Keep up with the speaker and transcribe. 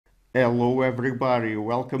Hello, everybody.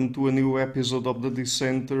 Welcome to a new episode of the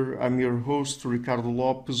Dissenter. I'm your host, Ricardo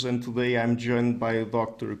Lopes, and today I'm joined by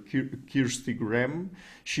Dr. Kirsty Graham.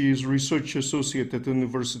 She is Research Associate at the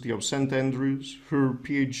University of St. Andrews. Her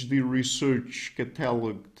PhD research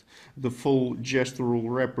catalogued the full gestural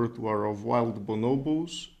repertoire of wild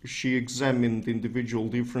bonobos. She examined individual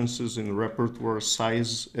differences in repertoire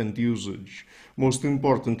size and usage. Most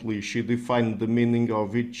importantly, she defined the meaning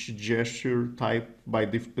of each gesture type by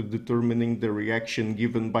determining the reaction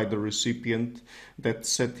given by the recipient that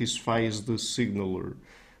satisfies the signaler.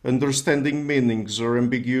 Understanding meanings or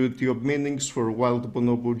ambiguity of meanings for wild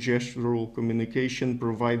bonobo gestural communication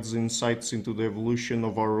provides insights into the evolution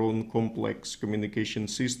of our own complex communication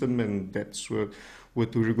system, and that's what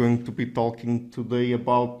we're going to be talking today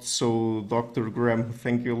about. So, Dr. Graham,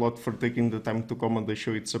 thank you a lot for taking the time to come on the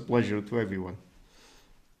show. It's a pleasure to everyone.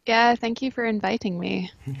 Yeah, thank you for inviting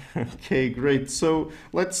me. Okay, great. So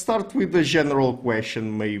let's start with a general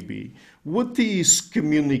question, maybe. What is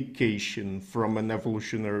communication from an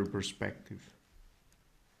evolutionary perspective?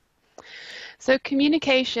 So,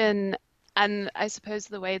 communication, and I suppose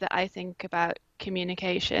the way that I think about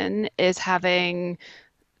communication is having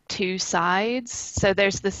two sides. So,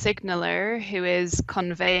 there's the signaler who is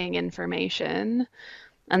conveying information,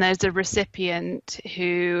 and there's the recipient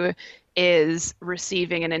who is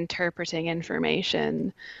receiving and interpreting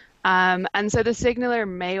information. And so the signaler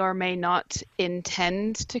may or may not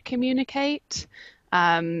intend to communicate,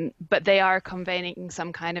 but they are conveying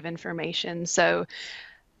some kind of information. So,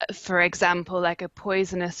 for example, like a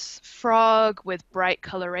poisonous frog with bright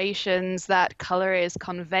colorations, that color is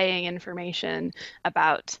conveying information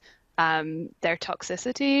about their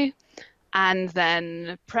toxicity. And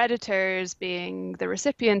then predators, being the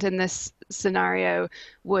recipient in this scenario,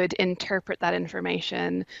 would interpret that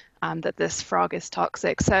information that this frog is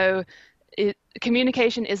toxic. So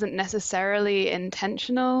communication isn't necessarily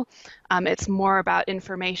intentional. It's more about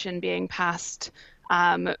information being passed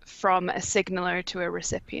from a signaler to a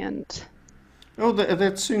recipient. Oh,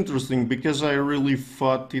 that's interesting because I really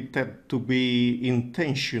thought it had to be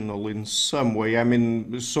intentional in some way. I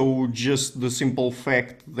mean, so just the simple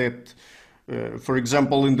fact that, for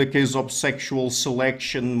example, in the case of sexual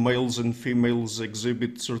selection, males and females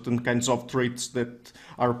exhibit certain kinds of traits that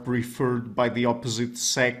are preferred by the opposite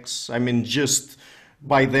sex. I mean, just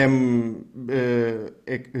by them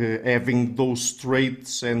having those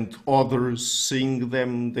traits and others seeing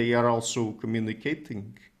them, they are also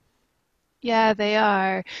communicating. Yeah, they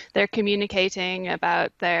are. They're communicating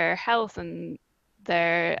about their health and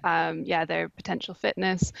their potential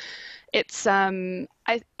fitness. It's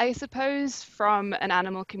I suppose from an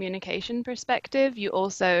animal communication perspective, you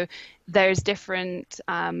also there's different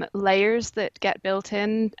layers that get built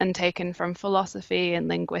in and taken from philosophy and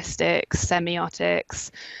linguistics, semiotics.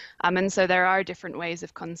 And so there are different ways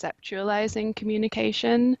of conceptualizing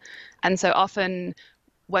communication. And so often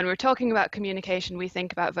when we're talking about communication, we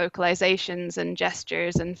think about vocalizations and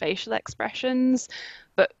gestures and facial expressions,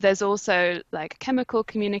 but there's also like chemical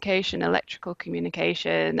communication, electrical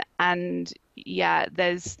communication, and yeah,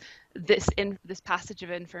 there's this passage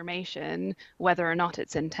of information, whether or not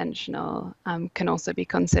it's intentional, can also be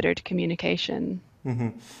considered communication.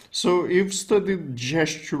 So you've studied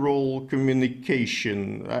gestural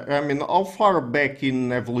communication. I mean, how far back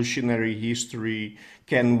in evolutionary history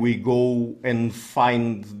can we go and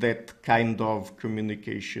find that kind of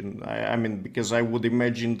communication? I mean, because I would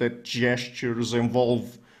imagine that gestures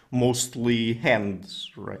involve mostly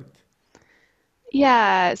hands, right?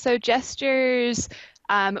 Yeah, so gestures,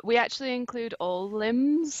 we actually include all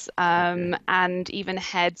limbs Okay. and even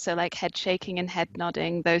head. So, like head shaking and head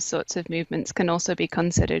nodding, those sorts of movements can also be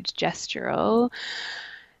considered gestural.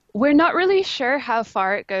 We're not really sure how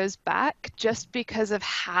far it goes back just because of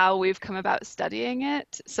how we've come about studying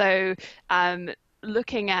it. So,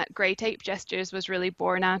 looking at great ape gestures was really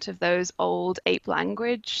born out of those old ape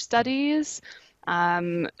language studies.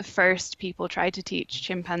 First, people tried to teach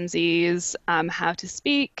chimpanzees how to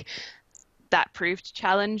speak. That proved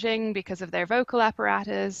challenging because of their vocal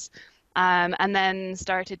apparatus. And then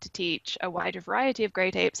started to teach a wider variety of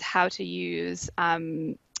great apes how to use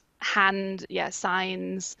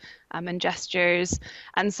signs and gestures.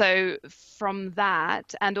 And so from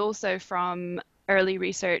that, and also from early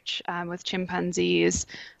research with chimpanzees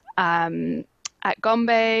um, at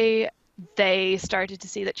Gombe, they started to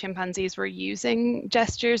see that chimpanzees were using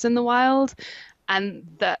gestures in the wild, and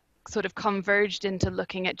that sort of converged into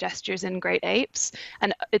looking at gestures in great apes.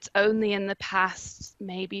 And it's only in the past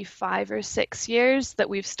maybe 5 or 6 years that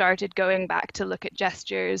we've started going back to look at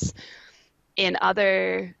gestures in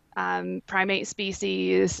other primate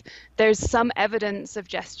species. There's some evidence of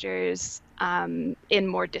gestures in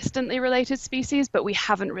more distantly related species, but we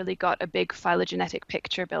haven't really got a big phylogenetic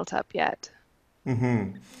picture built up yet.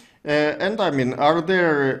 Mm-hmm. And I mean,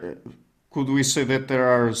 could we say that there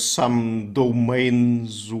are some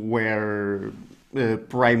domains where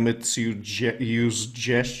primates use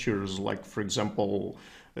gestures, like, for example,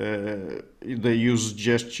 they use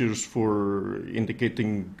gestures for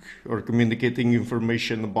indicating or communicating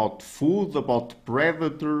information about food, about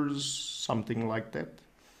predators, something like that?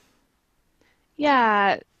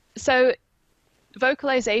 Yeah, so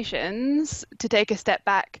vocalizations, to take a step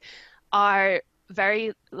back, are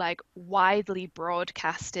very like widely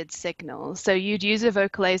broadcasted signals. So you'd use a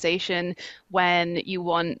vocalization when you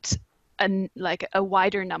want like a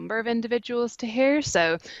wider number of individuals to hear.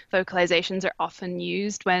 So vocalizations are often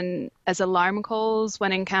used when as alarm calls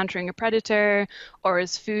when encountering a predator, or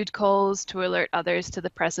as food calls to alert others to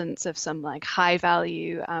the presence of some like high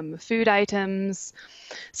value food items.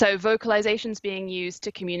 So vocalizations being used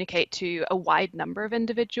to communicate to a wide number of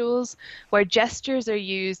individuals, where gestures are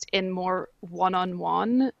used in more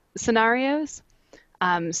one-on-one scenarios.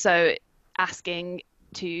 So asking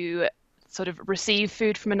to sort of receive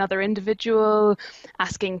food from another individual,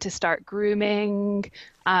 asking to start grooming,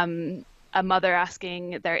 a mother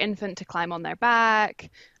asking their infant to climb on their back,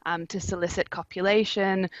 to solicit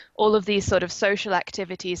copulation, all of these sort of social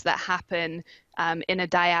activities that happen in a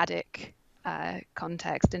dyadic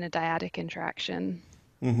context, in a dyadic interaction.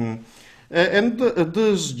 Mm-hmm. And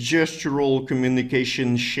does gestural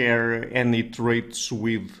communication share any traits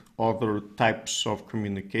with other types of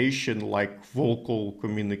communication, like vocal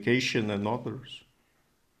communication and others?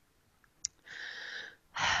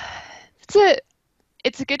 It's a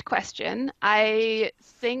it's a good question. I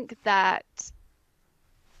think that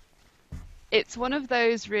it's one of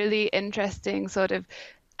those really interesting sort of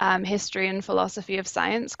history and philosophy of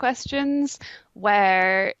science questions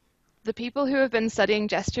where the people who have been studying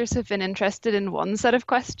gestures have been interested in one set of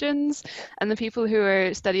questions, and the people who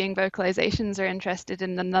are studying vocalizations are interested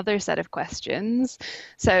in another set of questions.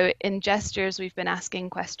 So in gestures, we've been asking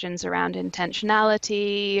questions around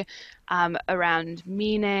intentionality, around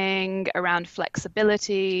meaning, around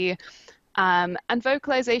flexibility, and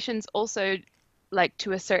vocalizations also, like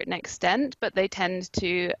to a certain extent, but they tend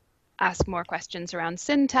to ask more questions around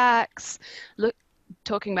syntax, look,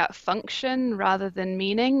 talking about function rather than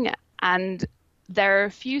meaning. And there are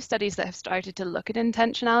a few studies that have started to look at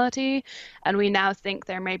intentionality, and we now think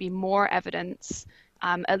there may be more evidence,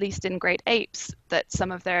 at least in great apes, that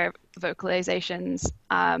some of their vocalizations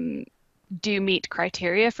do meet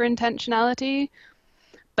criteria for intentionality.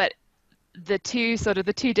 But the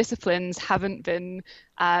two disciplines haven't been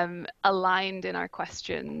aligned in our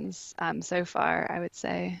questions so far, I would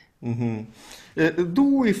say. Mm-hmm. Do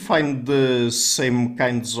we find the same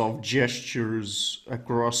kinds of gestures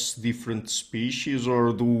across different species,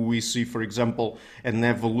 or do we see, for example, an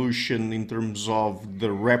evolution in terms of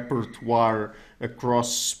the repertoire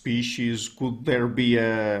across species? Could there be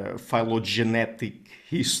a phylogenetic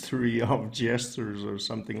history of gestures or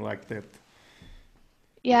something like that?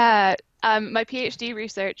 Yeah, my PhD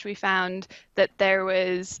research, we found that there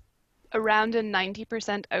was around a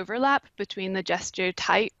 90% overlap between the gesture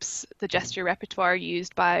types, the gesture repertoire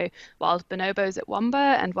used by wild bonobos at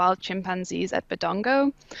Wamba and wild chimpanzees at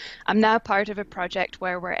Badongo. I'm now part of a project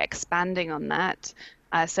where we're expanding on that.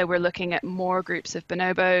 So we're looking at more groups of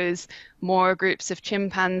bonobos, more groups of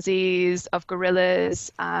chimpanzees, of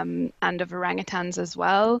gorillas, and of orangutans as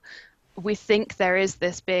well. We think there is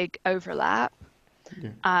this big overlap,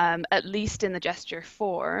 Yeah. at least in the gesture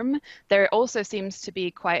form. There also seems to be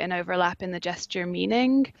quite an overlap in the gesture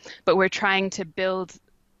meaning, but we're trying to build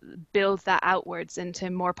that outwards into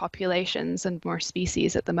more populations and more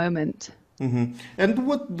species at the moment. Mhm. And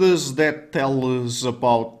what does that tell us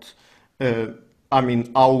about, uh,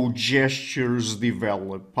 how gestures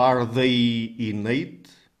develop? Are they innate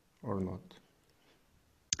or not?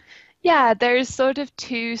 Yeah, there's sort of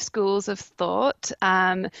two schools of thought.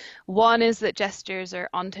 One is that gestures are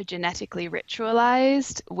ontogenetically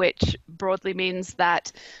ritualized, which broadly means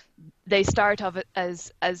that they start off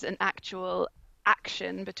as an actual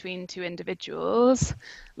action between two individuals,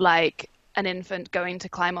 like an infant going to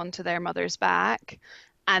climb onto their mother's back.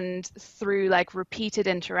 And through like repeated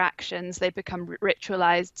interactions, they become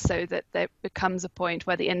ritualized so that there becomes a point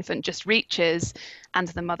where the infant just reaches and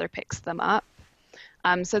the mother picks them up.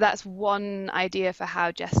 So that's one idea for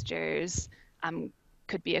how gestures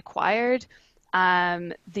could be acquired.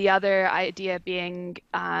 The other idea being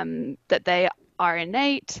that they are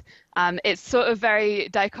innate. It's sort of very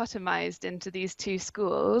dichotomized into these two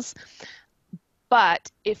schools.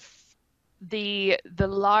 But if the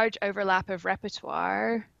large overlap of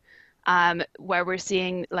repertoire, where we're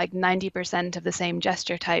seeing like 90% of the same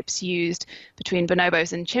gesture types used between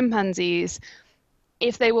bonobos and chimpanzees,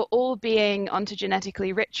 if they were all being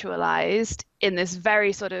ontogenetically ritualized in this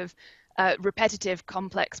very sort of repetitive,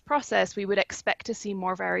 complex process, we would expect to see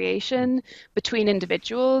more variation between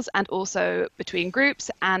individuals and also between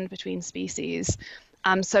groups and between species.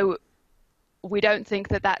 So we don't think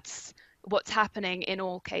that that's what's happening in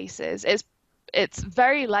all cases. It's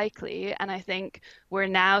very likely, and I think we're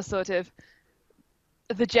now sort of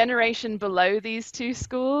the generation below these two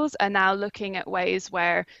schools are now looking at ways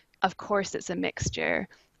where, of course, it's a mixture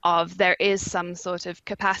of there is some sort of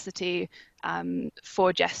capacity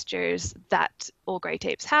for gestures that all great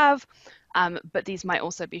apes have, but these might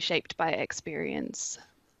also be shaped by experience.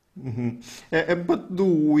 But do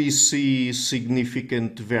we see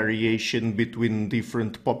significant variation between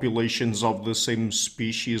different populations of the same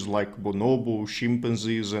species, like bonobo,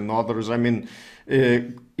 chimpanzees, and others? I mean,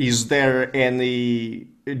 is there any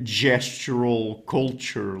gestural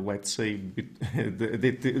culture, let's say,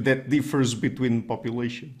 that differs between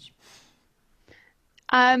populations?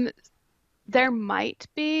 There might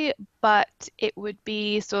be, but it would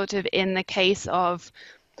be sort of in the case of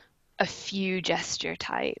a few gesture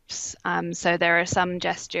types. So there are some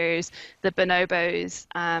gestures, the bonobos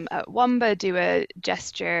at Wamba do a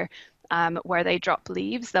gesture where they drop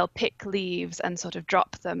leaves. They'll pick leaves and sort of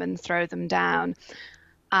drop them and throw them down.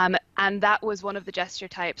 And that was one of the gesture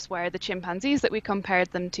types where the chimpanzees that we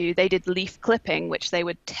compared them to, they did leaf clipping, which they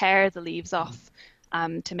would tear the leaves off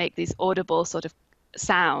to make these audible sort of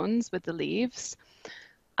sounds with the leaves.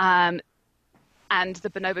 And the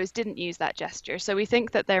bonobos didn't use that gesture. So we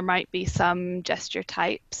think that there might be some gesture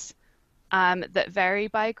types that vary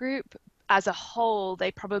by group. As a whole,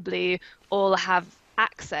 they probably all have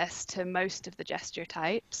access to most of the gesture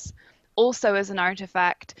types. Also as an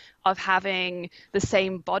artifact of having the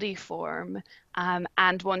same body form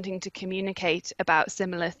and wanting to communicate about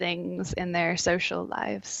similar things in their social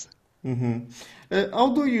lives.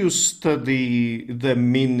 How do you study the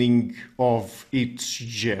meaning of each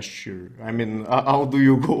gesture? I mean, how do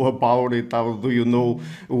you go about it? How do you know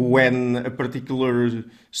when a particular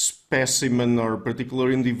specimen or a particular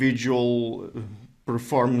individual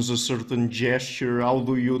performs a certain gesture? How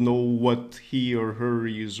do you know what he or her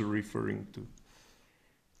is referring to?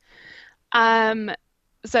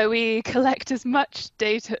 So we collect as much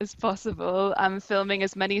data as possible, filming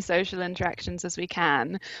as many social interactions as we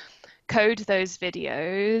can, code those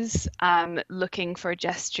videos, looking for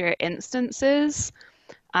gesture instances.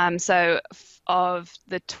 So of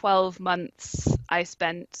the 12 months I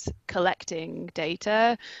spent collecting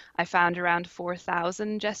data, I found around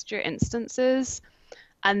 4,000 gesture instances.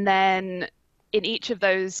 And then in each of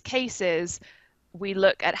those cases, we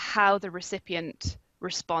look at how the recipient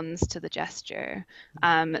responds to the gesture.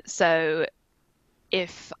 So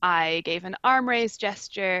if I gave an arm raise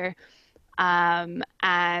gesture,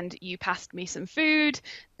 and you passed me some food,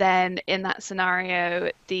 then in that scenario,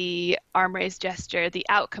 the arm raise gesture, the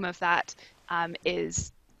outcome of that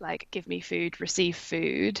is like, give me food, receive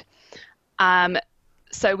food.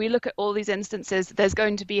 So we look at all these instances. There's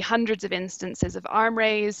going to be hundreds of instances of arm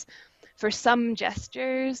raise. For some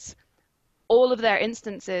gestures, all of their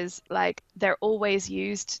instances, like they're always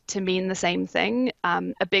used to mean the same thing.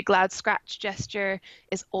 A big loud scratch gesture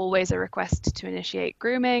is always a request to initiate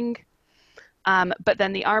grooming. But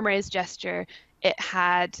then the arm raise gesture, it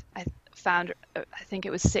had, I think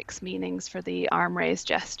it was 6 meanings for the arm raise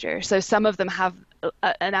gesture. So some of them have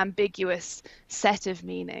an ambiguous set of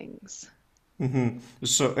meanings.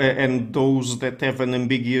 So, and those that have an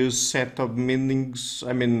ambiguous set of meanings,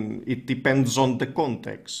 I mean, it depends on the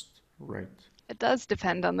context, right? It does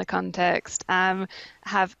depend on the context.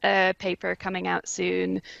 Have a paper coming out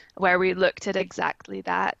soon where we looked at exactly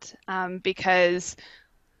that, because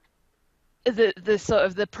the sort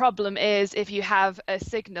of the problem is if you have a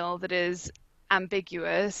signal that is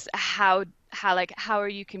ambiguous, how are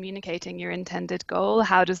you communicating your intended goal?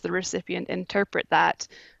 How does the recipient interpret that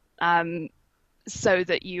so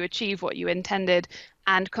that you achieve what you intended?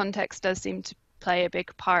 And context does seem to play a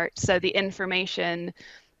big part. So the information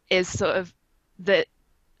is sort of that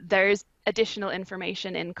there is additional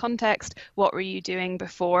information in context. What were you doing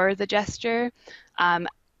before the gesture? And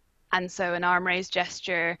so an arm raise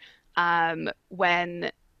gesture,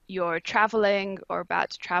 when you're traveling or about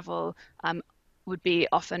to travel, would be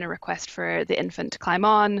often a request for the infant to climb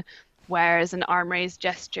on, whereas an arm raise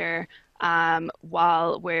gesture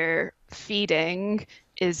while we're feeding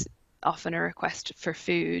is often a request for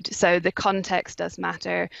food. So the context does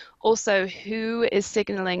matter. Also, who is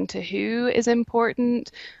signaling to who is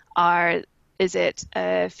important. Is it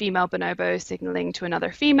a female bonobo signaling to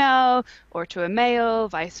another female or to a male,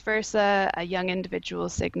 vice versa, a young individual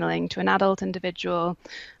signaling to an adult individual?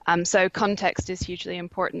 So context is hugely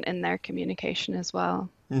important in their communication as well.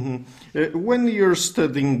 When you're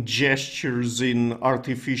studying gestures in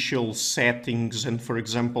artificial settings, and for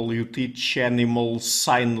example, you teach animals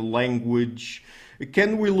sign language,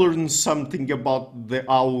 can we learn something about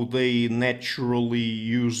how they naturally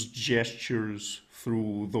use gestures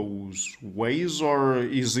through those ways, or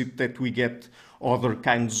is it that we get other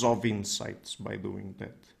kinds of insights by doing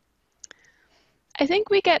that? I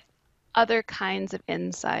think we get other kinds of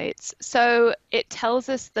insights. So it tells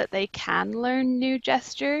us that they can learn new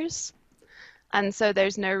gestures. And so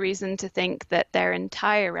there's no reason to think that their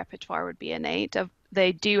entire repertoire would be innate.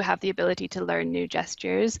 They do have the ability to learn new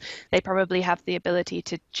gestures. They probably have the ability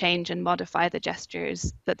to change and modify the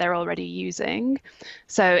gestures that they're already using.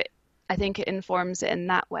 So I think it informs it in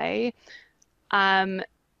that way.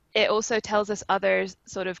 It also tells us other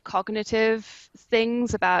sort of cognitive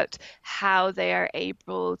things about how they are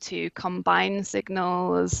able to combine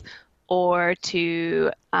signals or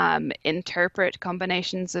to interpret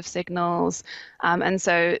combinations of signals. And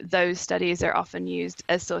so those studies are often used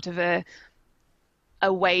as sort of a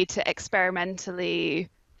way to experimentally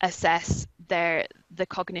assess the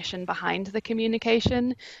cognition behind the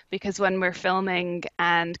communication, because when we're filming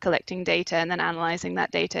and collecting data and then analyzing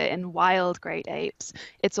that data in wild great apes,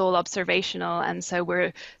 it's all observational, and so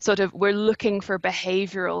we're looking for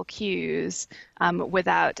behavioral cues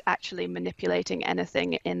without actually manipulating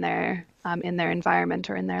anything in their environment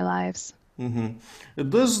or in their lives.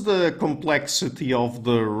 Does the complexity of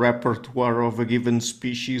the repertoire of a given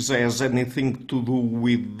species has anything to do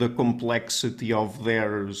with the complexity of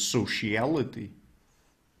their sociality?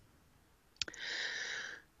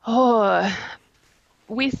 Oh,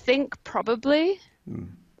 we think probably.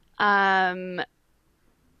 So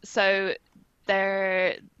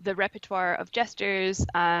the repertoire of gestures,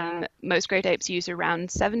 most great apes use around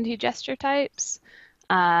 70 gesture types,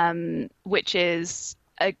 which is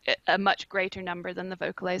a much greater number than the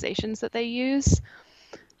vocalizations that they use.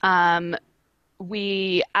 As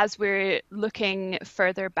we're looking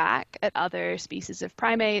further back at other species of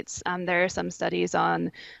primates, there are some studies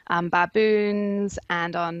on baboons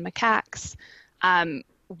and on macaques.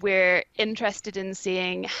 We're interested in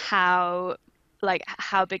seeing how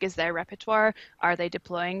big is their repertoire? Are they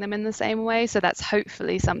deploying them in the same way? So that's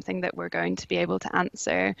hopefully something that we're going to be able to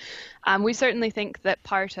answer. We certainly think that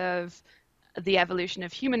part of the evolution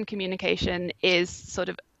of human communication is sort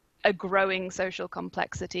of a growing social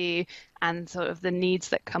complexity and sort of the needs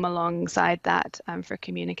that come alongside that for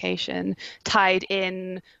communication, tied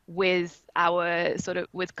in with our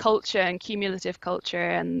with culture and cumulative culture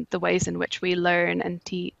and the ways in which we learn and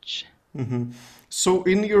teach. So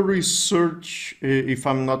in your research, if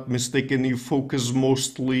I'm not mistaken, you focus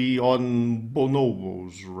mostly on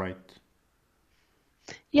bonobos, right?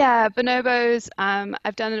 Yeah, bonobos.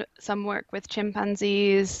 I've done some work with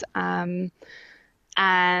chimpanzees,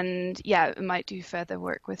 and yeah, I might do further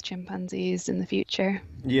work with chimpanzees in the future.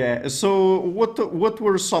 Yeah. So what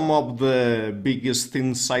were some of the biggest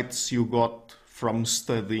insights you got from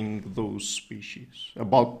studying those species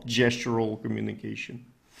about gestural communication?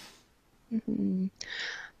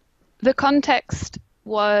 The context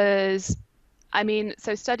was,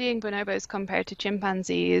 so studying bonobos compared to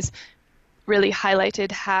chimpanzees really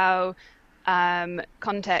highlighted how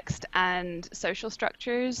context and social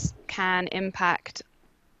structures can impact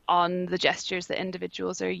on the gestures that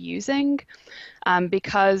individuals are using.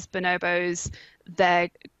 Because bonobos, their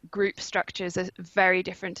group structures are very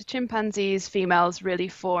different to chimpanzees. Females really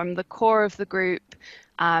form the core of the group,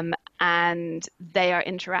 and they are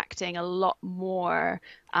interacting a lot more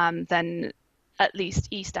than at least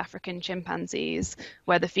East African chimpanzees,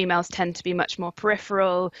 where the females tend to be much more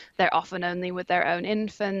peripheral. They're often only with their own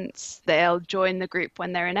infants. They'll join the group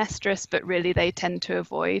when they're in estrus, but really they tend to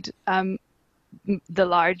avoid the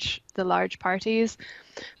large parties.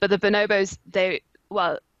 But the bonobos,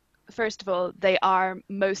 first of all, they are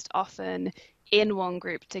most often in one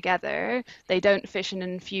group together. They don't fission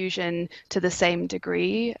and fusion to the same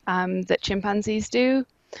degree that chimpanzees do.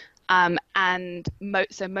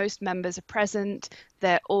 So most members are present.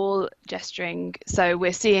 They're all gesturing. So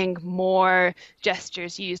we're seeing more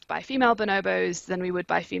gestures used by female bonobos than we would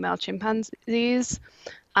by female chimpanzees.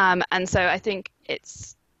 And so I think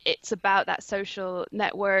it's about that social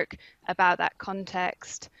network, about that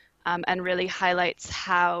context, and really highlights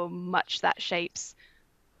how much that shapes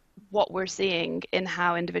what we're seeing in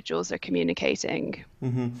how individuals are communicating.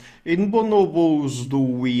 In bonobos, do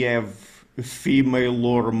we have female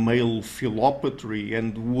or male philopatry,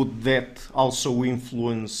 and would that also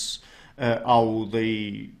influence how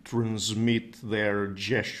they transmit their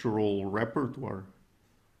gestural repertoire?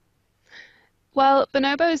 Well,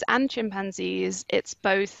 bonobos and chimpanzees, it's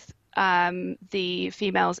both the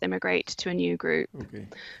females immigrate to a new group. Okay.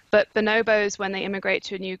 But bonobos, when they immigrate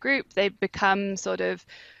to a new group, they become sort of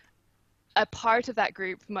a part of that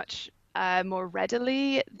group much more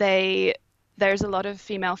readily. There's a lot of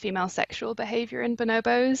female-female sexual behavior in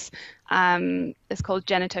bonobos. It's called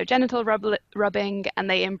genito-genital rubbing, and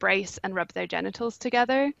they embrace and rub their genitals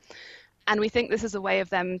together. And we think this is a way of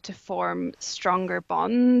them to form stronger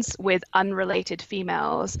bonds with unrelated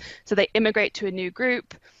females. So they immigrate to a new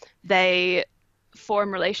group, they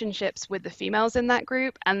form relationships with the females in that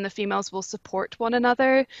group, and the females will support one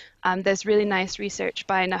another. There's really nice research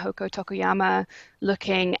by Nahoko Tokuyama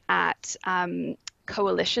looking at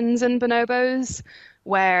coalitions in bonobos,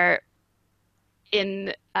 where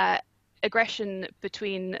in aggression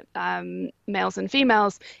between males and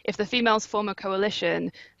females, if the females form a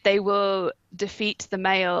coalition, they will defeat the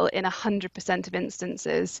male in 100% of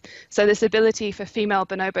instances. So this ability for female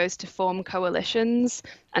bonobos to form coalitions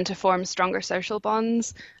and to form stronger social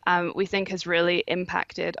bonds, we think has really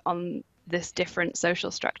impacted on this different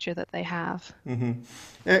social structure that they have.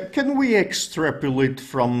 Can we extrapolate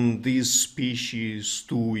from these species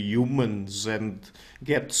to humans and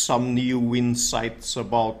get some new insights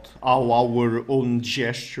about how our own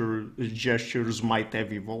gestures might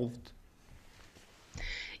have evolved?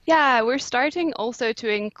 Yeah, we're starting also to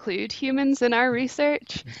include humans in our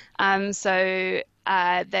research. We're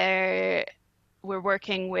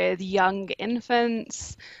working with young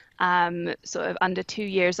infants, sort of under 2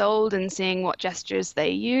 years old, and seeing what gestures they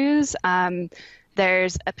use.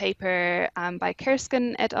 There's a paper by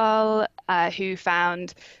Kirsty et al. Who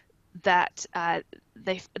found that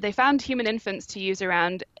they found human infants to use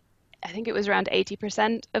around, I think it was around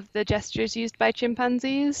 80% of the gestures used by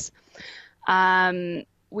chimpanzees.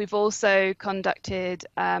 We've also conducted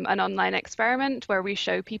an online experiment where we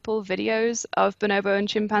show people videos of bonobo and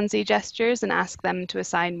chimpanzee gestures and ask them to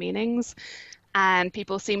assign meanings. And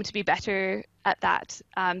people seem to be better at that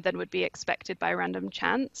than would be expected by random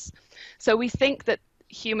chance. So we think that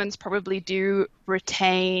humans probably do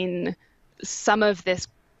retain some of this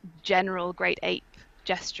general great ape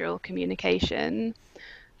gestural communication,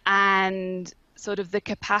 and sort of the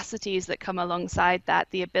capacities that come alongside that,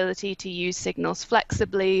 the ability to use signals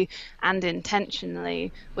flexibly and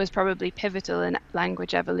intentionally, was probably pivotal in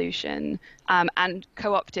language evolution, and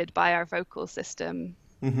co-opted by our vocal system.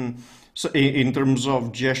 So in terms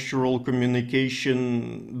of gestural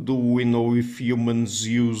communication, do we know if humans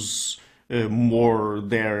use more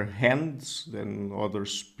their hands than other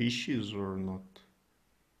species or not?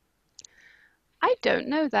 I don't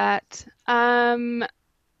know that.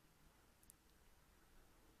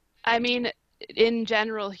 I mean, in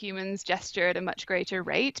general, humans gesture at a much greater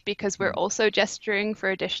rate because we're also gesturing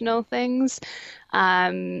for additional things.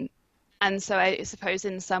 And so I suppose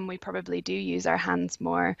in some we probably do use our hands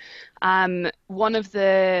more. One of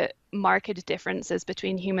the marked differences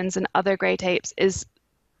between humans and other great apes is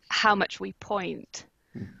how much we point.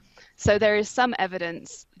 So there is some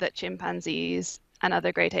evidence that chimpanzees and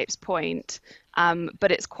other great apes point,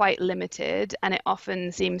 but it's quite limited, and it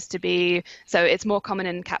often seems to be, so it's more common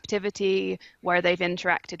in captivity where they've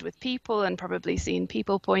interacted with people and probably seen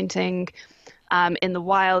people pointing. In the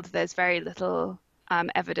wild, there's very little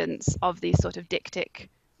evidence of these sort of dictic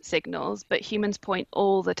signals, but humans point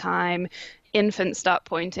all the time. Infants start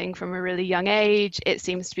pointing from a really young age. It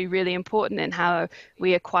seems to be really important in how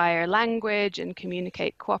we acquire language and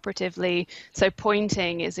communicate cooperatively. So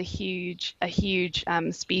pointing is a huge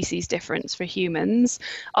species difference for humans.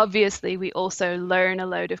 Obviously, we also learn a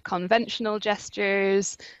load of conventional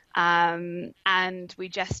gestures, and we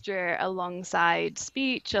gesture alongside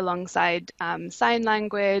speech, alongside sign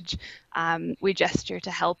language. We gesture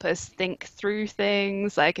to help us think through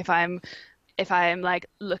things. Like if I'm like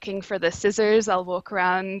looking for the scissors, I'll walk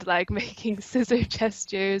around like making scissor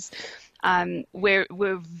gestures.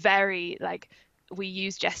 We're very like, we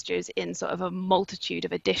use gestures in sort of a multitude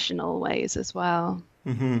of additional ways as well.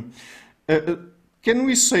 Can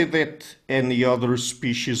we say that any other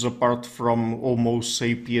species apart from Homo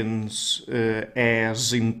sapiens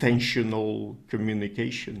has intentional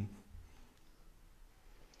communication?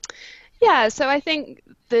 Yeah, so I think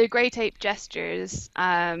the great ape gestures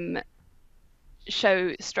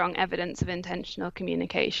show strong evidence of intentional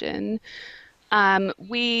communication.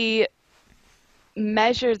 We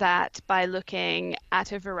measure that by looking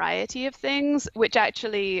at a variety of things, which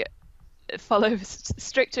actually follows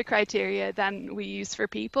stricter criteria than we use for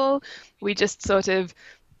people. We just sort of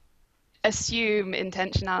assume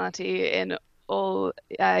intentionality in all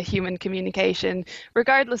human communication,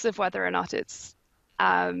 regardless of whether or not it's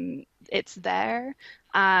there.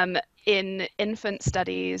 In infant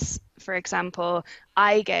studies, for example,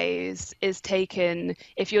 eye gaze is taken,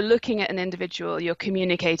 if you're looking at an individual, you're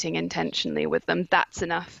communicating intentionally with them. That's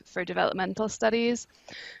enough for developmental studies.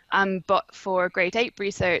 But for great ape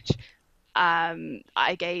research,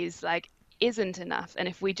 eye gaze isn't enough. And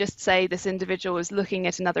if we just say this individual was looking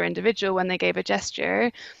at another individual when they gave a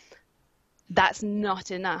gesture, that's not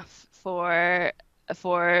enough for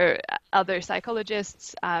other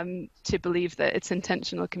psychologists to believe that it's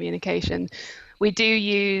intentional communication. We do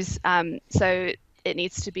use so it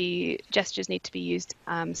needs to be gestures need to be used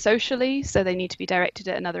socially, so they need to be directed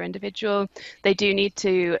at another individual. They do need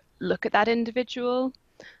to look at that individual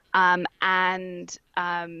and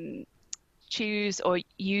choose or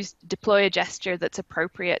deploy a gesture that's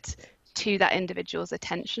appropriate to that individual's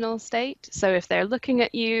attentional state. So if they're looking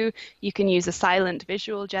at you, you can use a silent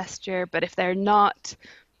visual gesture, but if they're not,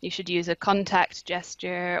 you should use a contact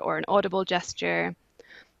gesture or an audible gesture.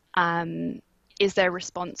 Is their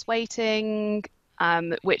response waiting?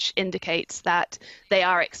 Which indicates that they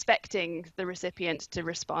are expecting the recipient to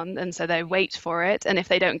respond, and so they wait for it. And if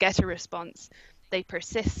they don't get a response, they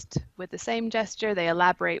persist with the same gesture, they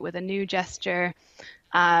elaborate with a new gesture.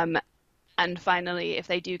 And finally, if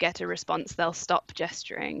they do get a response, they'll stop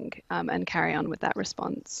gesturing and carry on with that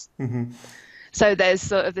response. Mm-hmm. So there's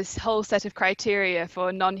sort of this whole set of criteria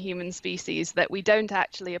for non-human species that we don't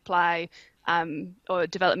actually apply, or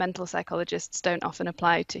developmental psychologists don't often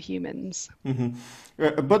apply to humans.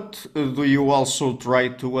 Mm-hmm. But do you also try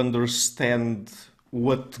to understand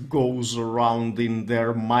what goes around in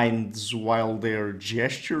their minds while they're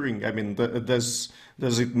gesturing? I mean, does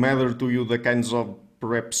it matter to you the kinds of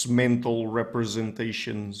perhaps mental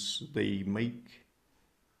representations they make?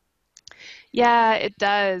 Yeah, it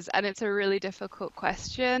does. And it's a really difficult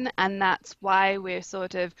question. And that's why we're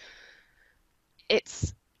sort of,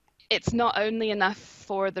 it's not only enough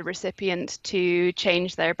for the recipient to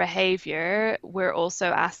change their behavior, we're also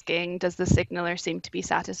asking, does the signaler seem to be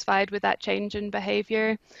satisfied with that change in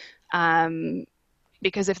behavior?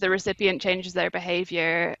 Because if the recipient changes their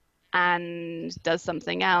behavior and does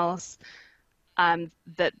something else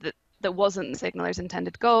that wasn't the signaler's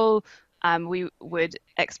intended goal, we would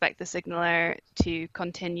expect the signaler to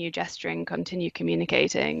continue gesturing, continue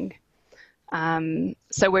communicating.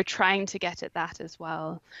 So we're trying to get at that as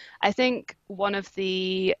well. I think one of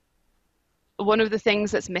the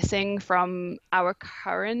things that's missing from our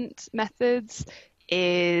current methods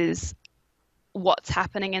is what's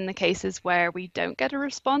happening in the cases where we don't get a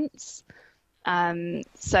response.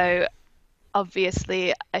 So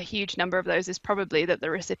obviously a huge number of those is probably that the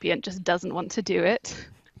recipient just doesn't want to do it.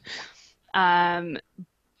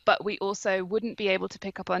 But we also wouldn't be able to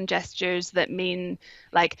pick up on gestures that mean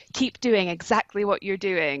keep doing exactly what you're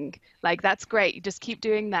doing. That's great, just keep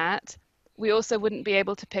doing that. We also wouldn't be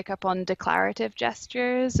able to pick up on declarative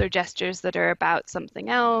gestures or gestures that are about something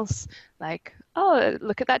else, oh,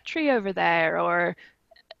 look at that tree over there, or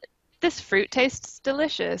this fruit tastes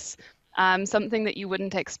delicious. Something that you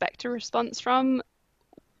wouldn't expect a response from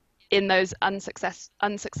in those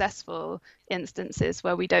unsuccessful instances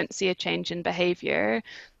where we don't see a change in behavior.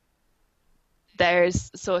 There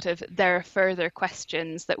are further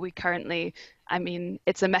questions that we currently,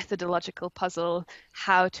 it's a methodological puzzle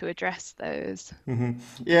how to address those. Mm-hmm.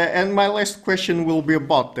 Yeah, and my last question will be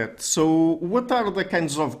about that. So what are the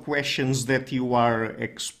kinds of questions that you are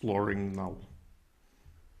exploring now?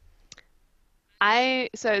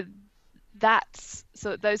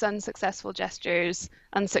 Those unsuccessful gestures,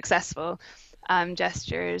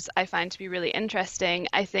 I find to be really interesting.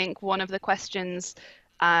 I think one of the questions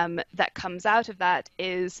that comes out of that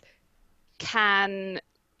is, can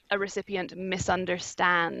a recipient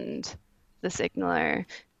misunderstand the signaler?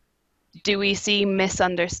 Do we see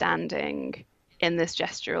misunderstanding in this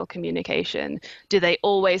gestural communication? Do they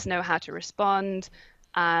always know how to respond?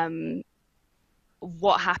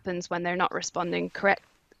 What happens when they're not responding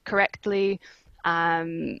correctly?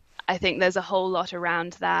 I think there's a whole lot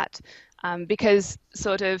around that, because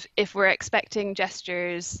if we're expecting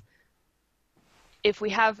gestures, if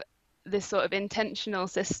we have this sort of intentional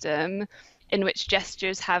system in which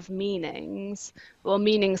gestures have meanings, well,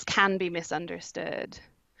 meanings can be misunderstood.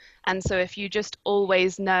 And so if you just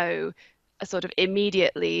always know sort of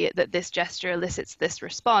immediately that this gesture elicits this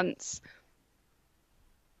response,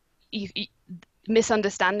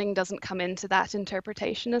 misunderstanding doesn't come into that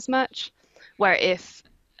interpretation as much, where if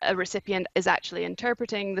a recipient is actually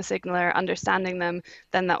interpreting the signaler, understanding them,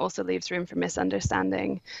 then that also leaves room for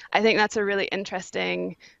misunderstanding. I think that's a really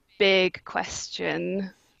interesting, big question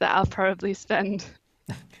that I'll probably spend,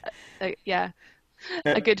 a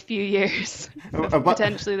good few years,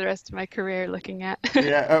 potentially the rest of my career looking at.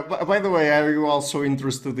 Yeah, by the way, are you also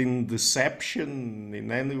interested in deception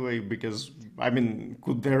in any way? Because, I mean,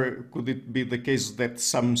 could it be the case that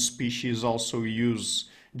some species also use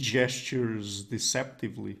gestures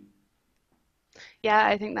deceptively? Yeah,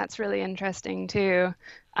 I think that's really interesting too.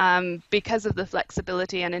 Because of the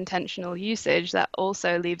flexibility and intentional usage, that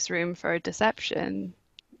also leaves room for deception.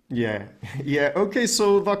 Yeah, yeah. Okay,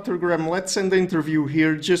 so Dr. Graham, let's end the interview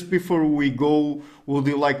here. Just before we go, would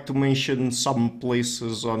you like to mention some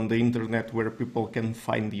places on the internet where people can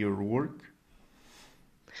find your work?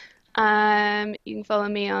 You can follow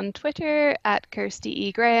me on Twitter at Kirsty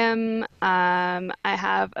E. Graham. I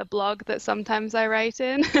have a blog that sometimes I write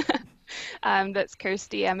in. That's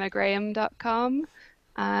kirstyemmagraham.com.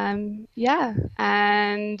 Yeah,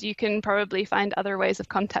 and you can probably find other ways of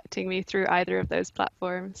contacting me through either of those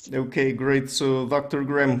platforms. Okay, great. So, Dr.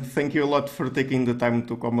 Graham, thank you a lot for taking the time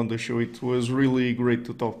to come on the show. It was really great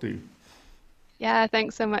to talk to you. Yeah,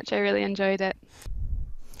 thanks so much. I really enjoyed it.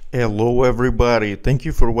 Hello everybody, thank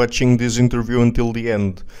you for watching this interview until the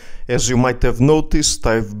end. As you might have noticed,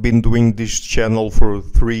 I've been doing this channel for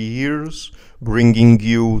 3 years, bringing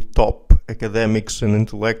you top academics and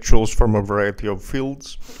intellectuals from a variety of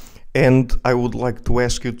fields. And I would like to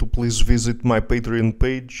ask you to please visit my Patreon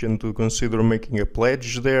page and to consider making a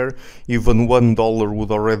pledge there. Even $1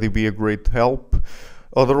 would already be a great help.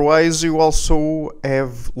 Otherwise, you also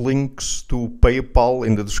have links to PayPal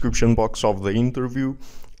in the description box of the interview.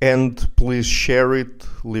 And please share it,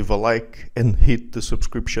 leave a like, and hit the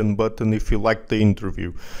subscription button if you liked the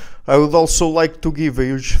interview. I would also like to give a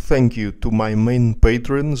huge thank you to my main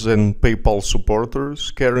patrons and PayPal supporters,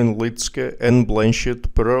 Karen Litske, Anne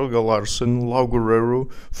Blanchett, Perelga Larsen, Lau Guerrero,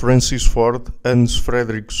 Francis Ford, Hans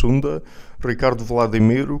Frederick Sunda, Ricardo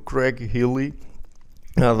Vladimiro, Craig Healy,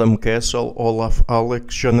 Adam Kessel, Olaf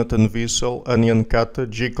Alex, Jonathan Wiesel, Anjan Kata,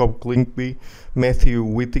 Jacob Klinkby, Matthew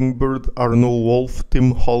Whittingbird, Arno Wolf,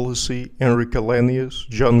 Tim Hollesy, Enrique Lenius,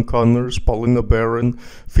 John Connors, Paulina Barron,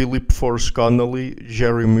 Philip Force Connolly,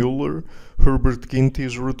 Jerry Mueller, Herbert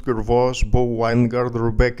Gintis, Rutger Voss, Bo Weingard,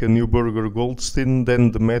 Rebecca Newberger Goldstein,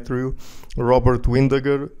 Dan Demetriou, Robert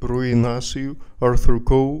Windager, Rui Inácio, Arthur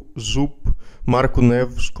Coe, Zoop, Marco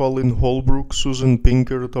Neves, Colin Holbrook, Susan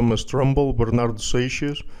Pinker, Thomas Trumbull, Bernardo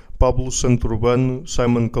Seixas, Pablo Santurbano,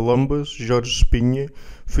 Simon Columbus, Jorge Spinha,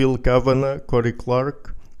 Phil Kavanagh, Corey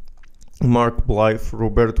Clark, Mark Blythe,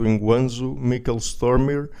 Roberto Inguanzo, Michael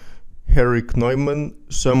Stormir, Eric Neumann,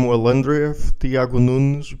 Samuel Andreev, Tiago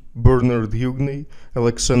Nunes, Bernard Hugney,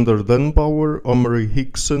 Alexander Dunbauer, Omri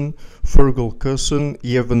Hickson, Fergal Cusson,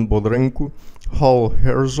 Evan Bodrenko, Hal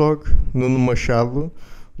Herzog, Nuno Machado,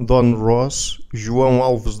 Don Ross, João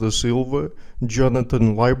Alves da Silva,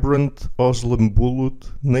 Jonathan Librant, Oslam Bulut,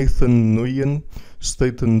 Nathan Nguyen,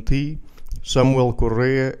 Staten T, Samuel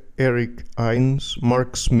Correa, Eric Hines,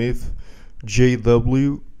 Mark Smith,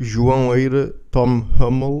 J.W., João Eira, Tom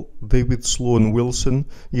Hummel, David Sloan Wilson,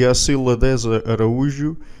 Yacila Deza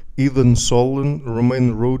Araújo, Eden Solon,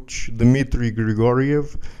 Romain Roach, Dmitry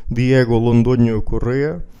Grigoriev, Diego Londoño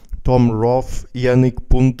Correa, Tom Roth, Yannick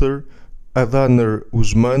Punter, Adaner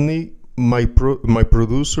Usmani, my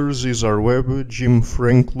producers Izar Webb, Jim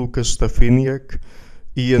Frank, Lucas Stafiniak,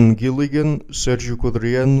 Ian Gilligan, Sergio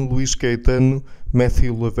Quadriano, Luís Caetano,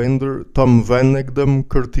 Matthew Lavender, Tom Van Egdam,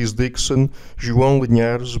 Curtis Dixon, João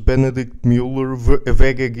Linhares, Benedict Mueller,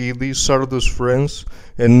 Vega Guidi, Sardas France,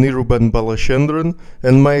 and Niruban Balachandran,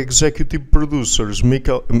 and my executive producers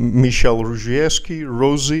Michel Ruzieski,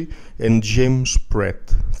 Rosie, and James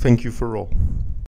Pratt. Thank you for all.